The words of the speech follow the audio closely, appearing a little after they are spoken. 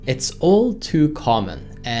It's all too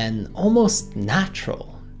common and almost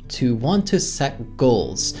natural to want to set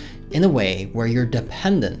goals in a way where you're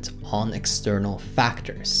dependent on external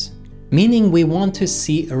factors. Meaning we want to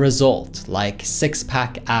see a result like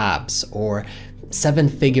six-pack abs or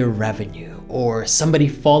seven-figure revenue or somebody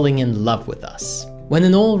falling in love with us. When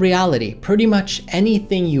in all reality, pretty much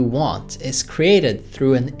anything you want is created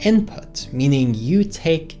through an input, meaning you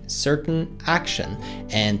take certain action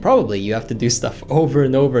and probably you have to do stuff over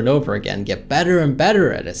and over and over again, get better and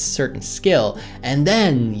better at a certain skill, and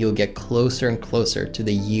then you'll get closer and closer to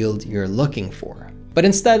the yield you're looking for. But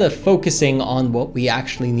instead of focusing on what we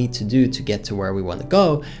actually need to do to get to where we want to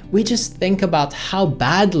go, we just think about how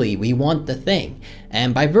badly we want the thing.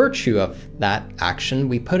 And by virtue of that action,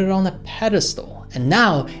 we put it on a pedestal. And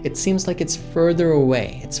now it seems like it's further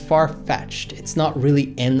away, it's far-fetched, it's not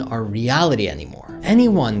really in our reality anymore.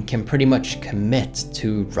 Anyone can pretty much commit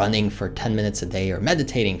to running for 10 minutes a day or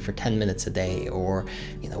meditating for 10 minutes a day or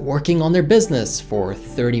working on their business for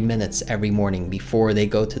 30 minutes every morning before they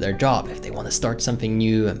go to their job if they want to start something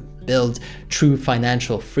new and build true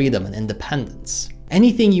financial freedom and independence.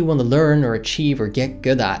 Anything you want to learn or achieve or get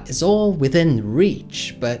good at is all within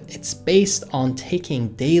reach, but it's based on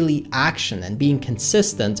taking daily action and being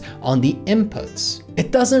consistent on the inputs.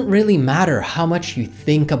 It doesn't really matter how much you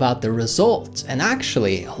think about the result, and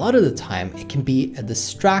actually, a lot of the time, it can be a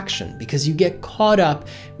distraction because you get caught up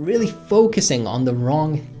really focusing on the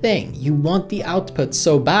wrong thing. You want the output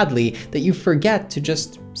so badly that you forget to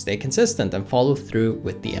just stay consistent and follow through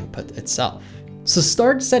with the input itself. So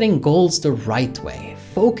start setting goals the right way.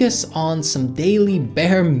 Focus on some daily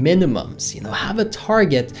bare minimums. Have a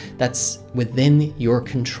target that's within your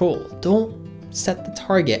control. Don't set the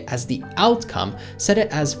target as the outcome. Set it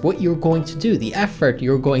as what you're going to do, the effort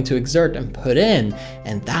you're going to exert and put in.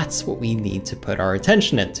 And that's what we need to put our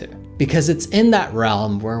attention into. Because it's in that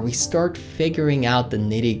realm where we start figuring out the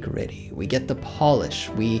nitty-gritty. We get the polish,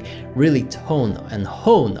 we really tone and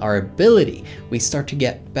hone our ability. We start to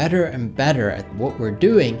get better and better at what we're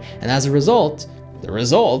doing, and as a result, the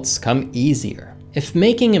results come easier. If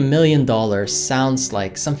making $1 million sounds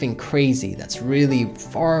like something crazy that's really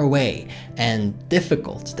far away and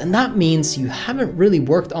difficult, then that means you haven't really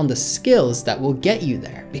worked on the skills that will get you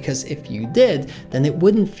there. Because if you did, then it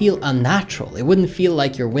wouldn't feel unnatural. It wouldn't feel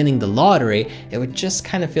like you're winning the lottery. It would just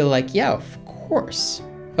kind of feel like, yeah, of course.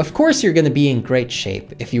 Of course you're going to be in great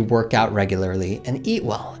shape if you work out regularly and eat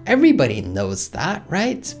well. Everybody knows that,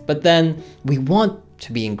 right? But then we want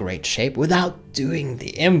to be in great shape without doing the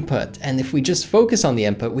input. And if we just focus on the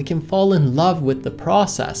input, we can fall in love with the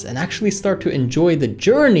process and actually start to enjoy the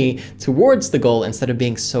journey towards the goal instead of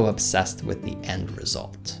being so obsessed with the end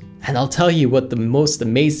result. And I'll tell you what the most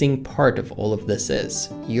amazing part of all of this is.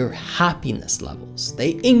 Your happiness levels.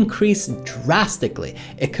 They increase drastically.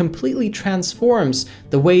 It completely transforms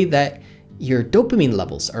the way that your dopamine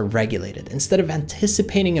levels are regulated. Instead of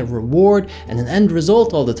anticipating a reward and an end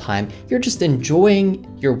result all the time, you're just enjoying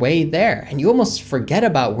your way there. And you almost forget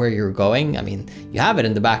about where you're going. I mean, you have it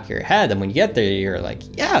in the back of your head, and when you get there, you're like,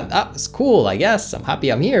 yeah, that was cool, I guess. I'm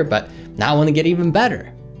happy I'm here, but now I want to get even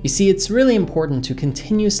better. You see, it's really important to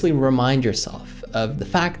continuously remind yourself of the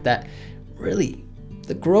fact that really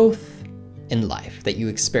the growth in life that you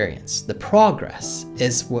experience, the progress,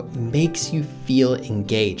 is what makes you feel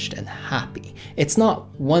engaged and happy. It's not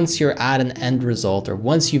once you're at an end result or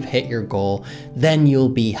once you've hit your goal, then you'll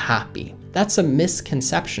be happy. That's a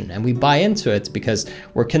misconception, and we buy into it because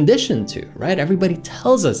we're conditioned to, right? Everybody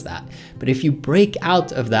tells us that. But if you break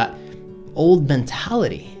out of that old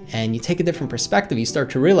mentality and you take a different perspective, you start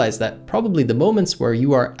to realize that probably the moments where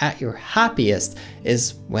you are at your happiest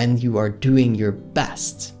is when you are doing your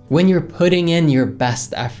best. When you're putting in your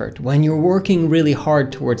best effort, when you're working really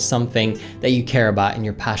hard towards something that you care about and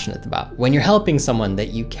you're passionate about, when you're helping someone that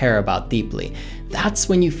you care about deeply, that's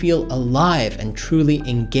when you feel alive and truly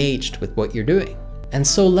engaged with what you're doing. And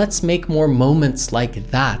so let's make more moments like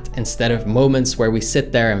that instead of moments where we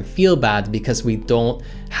sit there and feel bad because we don't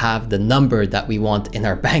have the number that we want in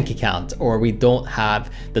our bank account, or we don't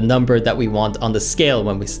have the number that we want on the scale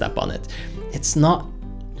when we step on it. It's not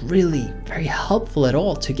really very helpful at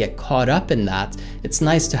all to get caught up in that. It's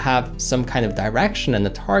nice to have some kind of direction and a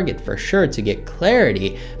target for sure to get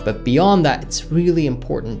clarity, but beyond that, it's really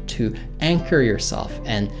important to anchor yourself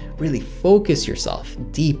and really focus yourself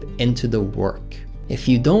deep into the work. If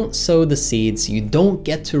you don't sow the seeds, you don't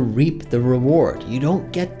get to reap the reward. You don't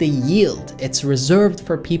get the yield. It's reserved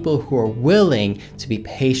for people who are willing to be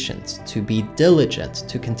patient, to be diligent,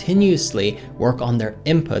 to continuously work on their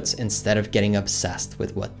inputs instead of getting obsessed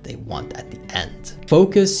with what they want at the end.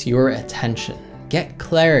 Focus your attention. get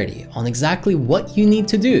clarity on exactly what you need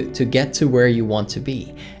to do to get to where you want to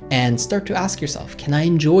be. And start to ask yourself, can I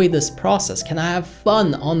enjoy this process? Can I have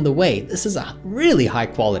fun on the way? This is a really high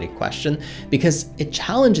quality question because it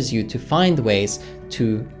challenges you to find ways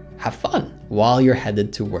to have fun while you're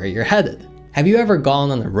headed to where you're headed. Have you ever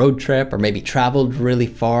gone on a road trip or maybe traveled really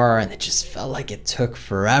far and it just felt like it took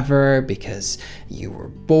forever because you were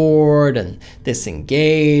bored and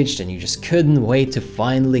disengaged and you just couldn't wait to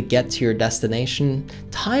finally get to your destination?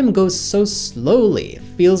 Time goes so slowly, it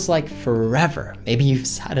feels like forever. Maybe you've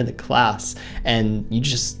sat in a class and you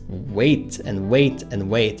just wait and wait and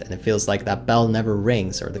wait and it feels like that bell never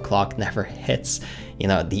rings or the clock never hits,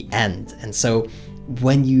 at the end. And so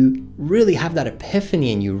when you really have that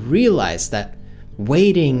epiphany and you realize that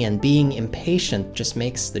waiting and being impatient just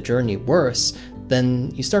makes the journey worse, then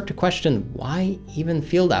you start to question, why even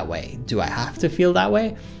feel that way? Do I have to feel that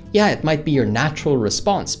way? Yeah, it might be your natural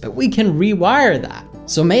response, but we can rewire that.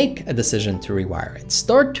 So make a decision to rewire it.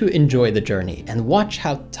 Start to enjoy the journey and watch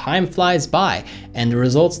how time flies by and the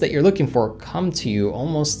results that you're looking for come to you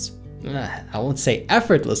almost, I won't say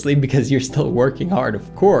effortlessly because you're still working hard,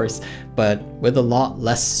 of course, but with a lot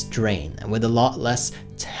less strain and with a lot less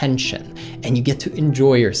tension, and you get to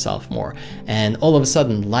enjoy yourself more. And all of a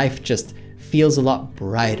sudden, life just feels a lot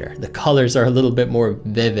brighter. The colors are a little bit more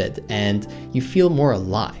vivid and you feel more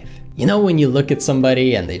alive. When you look at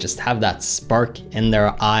somebody and they just have that spark in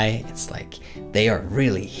their eye, it's like they are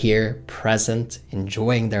really here, present,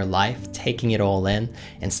 enjoying their life, taking it all in,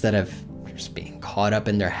 instead of just being caught up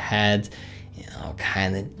in their head,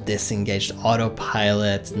 kind of disengaged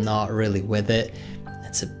autopilot, not really with it.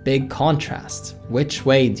 It's a big contrast. Which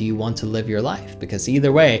way do you want to live your life? Because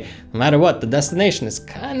either way, no matter what, the destination is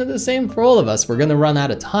kind of the same for all of us. We're going to run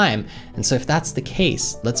out of time. And so if that's the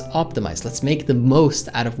case, let's optimize. Let's make the most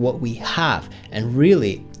out of what we have and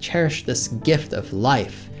really cherish this gift of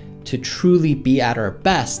life. To truly be at our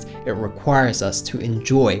best, it requires us to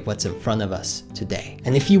enjoy what's in front of us today.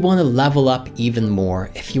 And if you want to level up even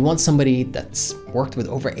more, if you want somebody that's worked with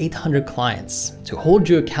over 800 clients to hold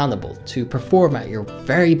you accountable, to perform at your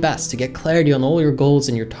very best, to get clarity on all your goals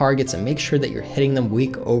and your targets and make sure that you're hitting them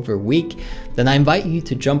week over week, then I invite you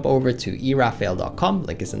to jump over to erafael.com,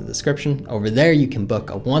 link is in the description. Over there you can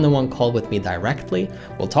book a one-on-one call with me directly.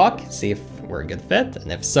 We'll talk, see if we're a good fit,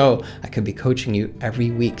 and if so, I could be coaching you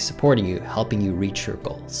every week, supporting you, helping you reach your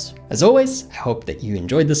goals. As always, I hope that you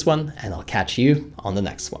enjoyed this one, and I'll catch you on the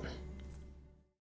next one.